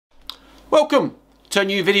Welcome to a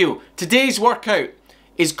new video. Today's workout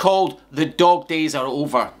is called The Dog Days Are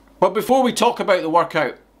Over. But before we talk about the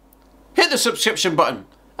workout, hit the subscription button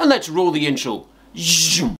and let's roll the intro.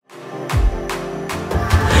 Zoom.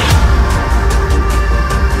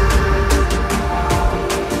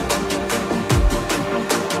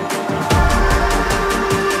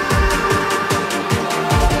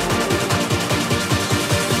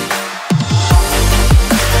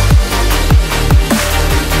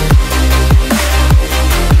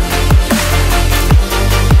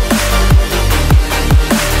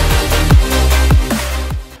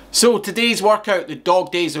 So today's workout, the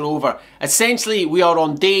dog days are over. Essentially, we are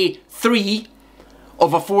on day 3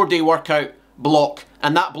 of a 4-day workout block,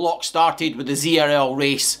 and that block started with the ZRL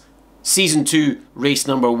race, season 2, race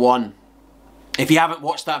number 1. If you haven't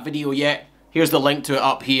watched that video yet, here's the link to it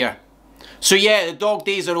up here. So yeah, the dog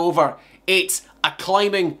days are over. It's a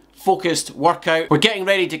climbing focused workout. We're getting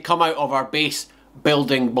ready to come out of our base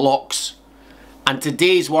building blocks. And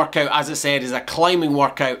today's workout, as I said, is a climbing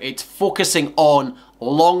workout. It's focusing on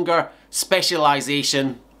longer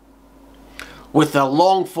specialization with a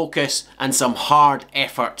long focus and some hard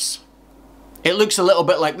efforts. It looks a little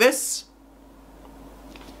bit like this,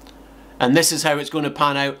 and this is how it's going to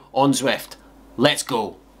pan out on Zwift. Let's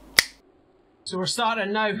go. So we're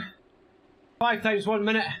starting now. 5 times 1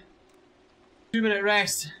 minute, 2-minute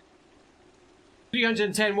rest,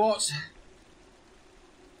 310 watts.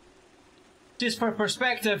 Just for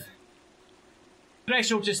perspective,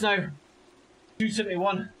 threshold just now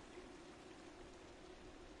 271.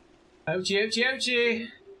 Ouchie, ouchie, ouchie.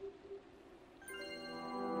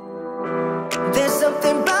 There's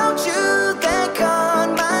something about you that caught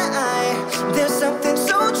my eye. There's something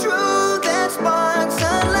so true that sparks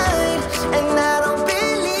a light. And I don't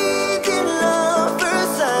believe in love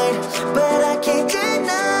first sight, but I can't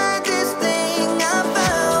deny this thing I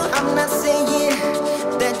found. I'm not saying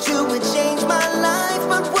that you would change my life,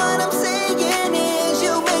 but what I'm saying is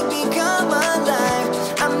you make me come alive.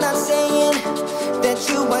 I'm not saying that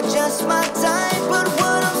you are just my type, but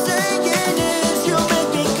what I'm saying is you make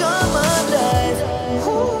me come alive.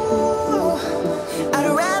 Ooh, I'd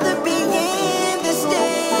rather be in this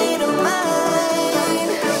state of mind.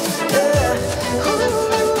 Ooh,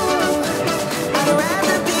 I'd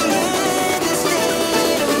rather be in this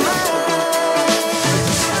state of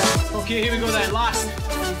mind. Okay, here we go then. Last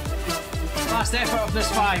effort of this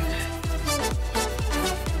 5.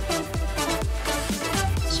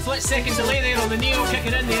 Split second delay there on the neo,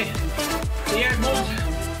 kicking in the air mode.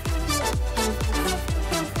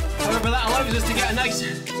 However, that allows us to get a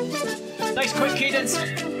nice quick cadence.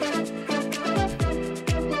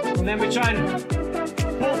 And then we try and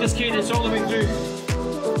hold this cadence all the way through.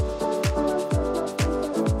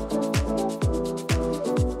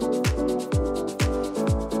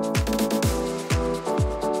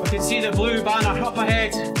 You can see the blue banner up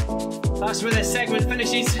ahead. That's where this segment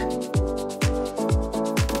finishes.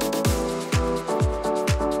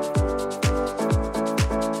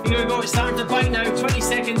 Here we go, it's starting to bite now, 20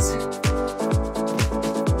 seconds.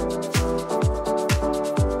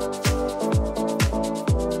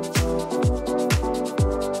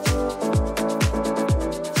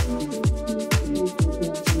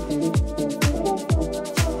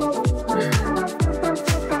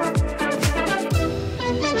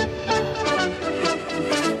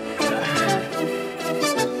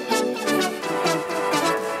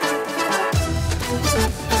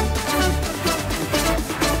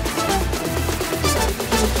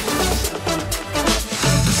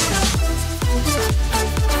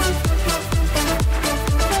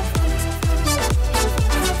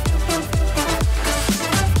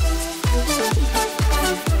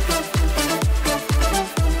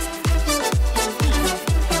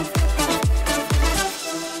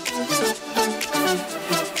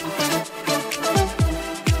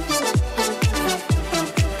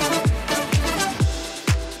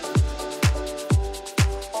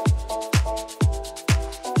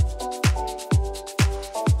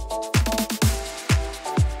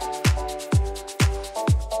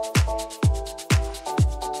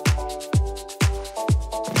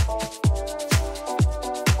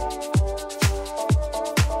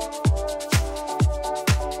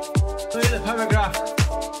 Look at the power graph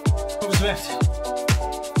from Zwift.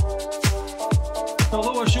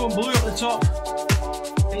 Although we're showing blue up the top,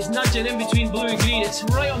 it's nudging in between blue and green. It's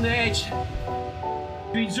right on the edge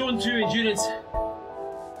between zone 2 endurance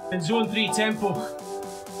and zone 3 tempo.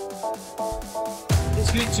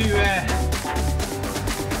 It's good to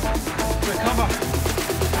recover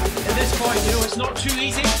at this point. You know, it's not too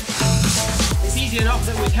easy. It's easy enough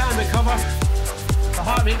that we can recover. The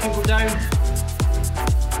heart rate can go down.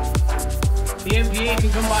 the MPA can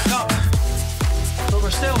come back up. But we're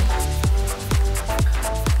still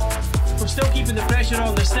keeping the pressure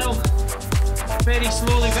on. There's still very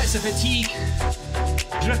slowly bits of fatigue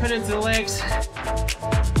dripping into the legs.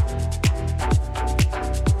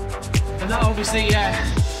 And that obviously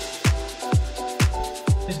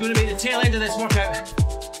is going to make the tail end of this workout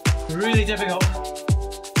really difficult.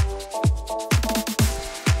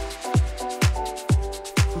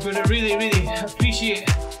 We're going to really appreciate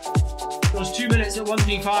those 2 minutes at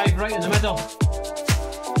 135 right in the middle.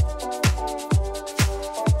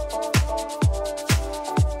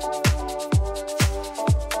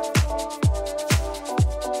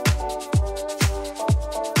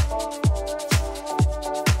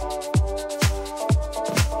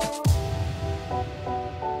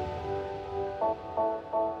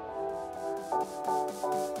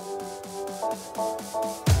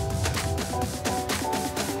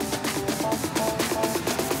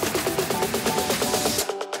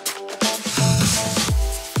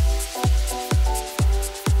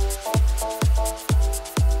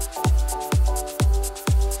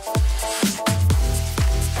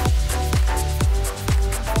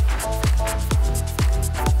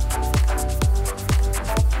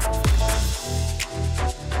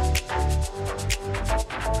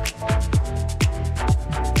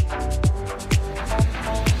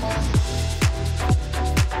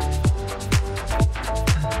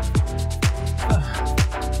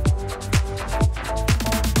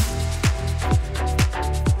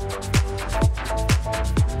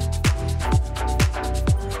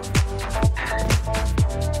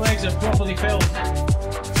 Legs are properly filled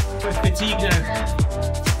with fatigue now.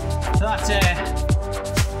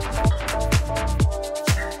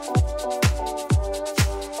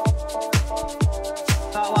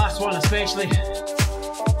 That last one especially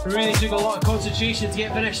really took a lot of concentration to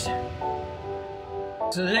get finished.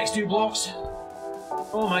 So the next two blocks,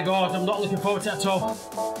 oh my god, I'm not looking forward to it at all.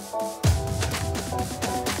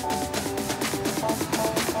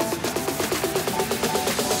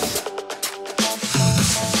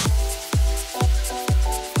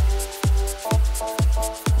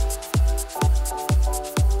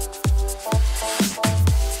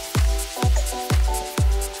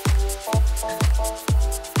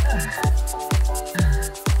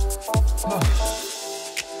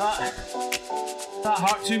 That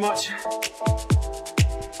hurt too much.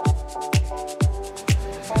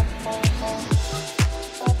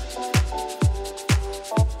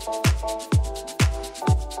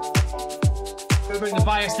 We'll bring the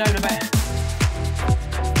bias down a bit.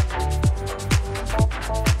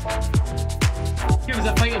 Give us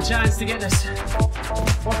a fighting chance to get this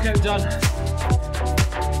workout done.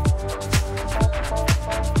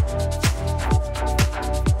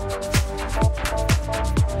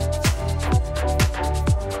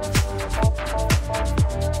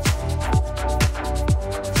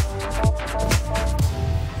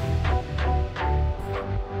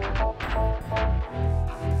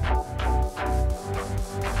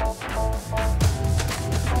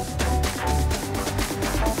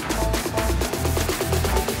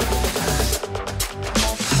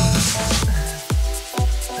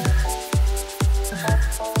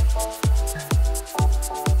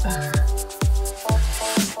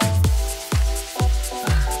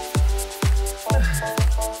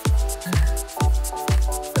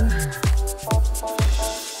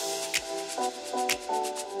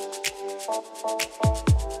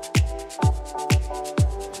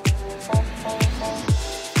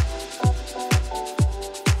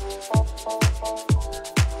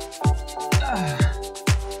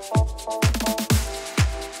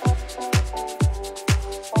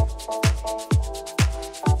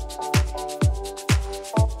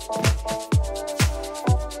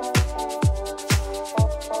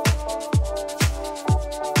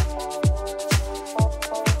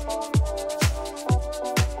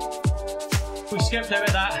 We skipped out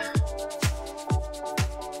of that.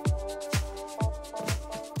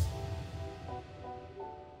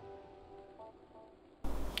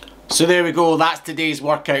 So there we go, that's today's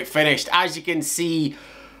workout finished. As you can see,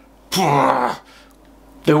 the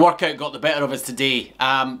workout got the better of us today.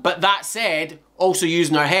 But that said, also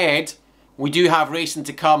using our head, we do have racing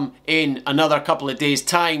to come in another couple of days'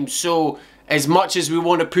 time. So as much as we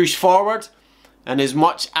want to push forward, and as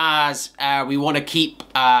much as we want to keep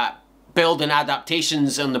building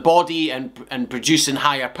adaptations on the body and producing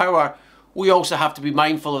higher power, we also have to be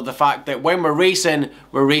mindful of the fact that when we're racing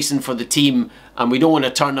for the team, and we don't want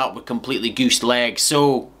to turn up with completely goosed legs.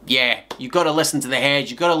 So yeah, you've got to listen to the head,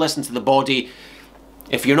 you've got to listen to the body.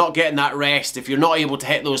 If you're not getting that rest, if you're not able to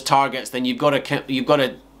hit those targets, then you've got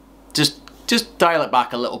to just just dial it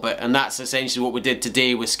back a little bit, and that's essentially what we did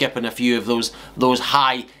today, with skipping a few of those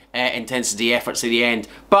high intensity efforts at the end.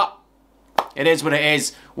 But it is what it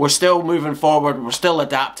is. We're still moving forward, we're still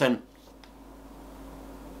adapting,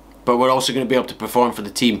 but we're also going to be able to perform for the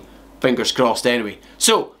team, fingers crossed anyway.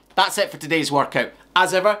 So that's it for today's workout.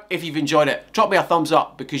 As ever, if you've enjoyed it, drop me a thumbs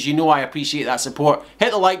up, because you know I appreciate that support.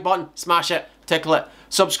 Hit the like button, smash it, tickle it,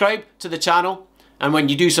 subscribe to the channel, and when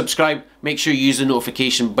you do subscribe, make sure you use the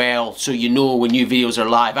notification bell so you know when new videos are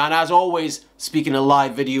live. And as always, speaking of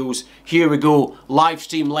live videos, here we go. Live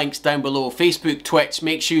stream links down below. Facebook, Twitch,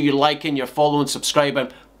 make sure you're liking, you're following,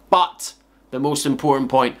 subscribing. But the most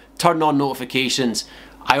important point, turn on notifications.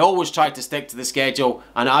 I always try to stick to the schedule,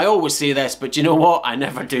 and I always say this, but you know what? I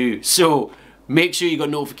never do. So make sure you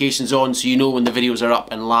got notifications on so you know when the videos are up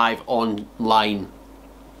and live online.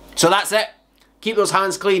 So that's it. Keep those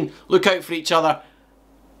hands clean, look out for each other,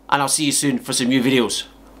 and I'll see you soon for some new videos.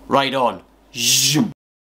 Right on. Zoom.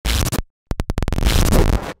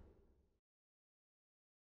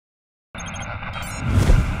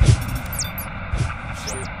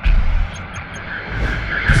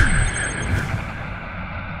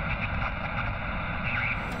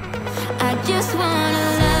 I just wanna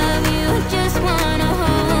love you, just wanna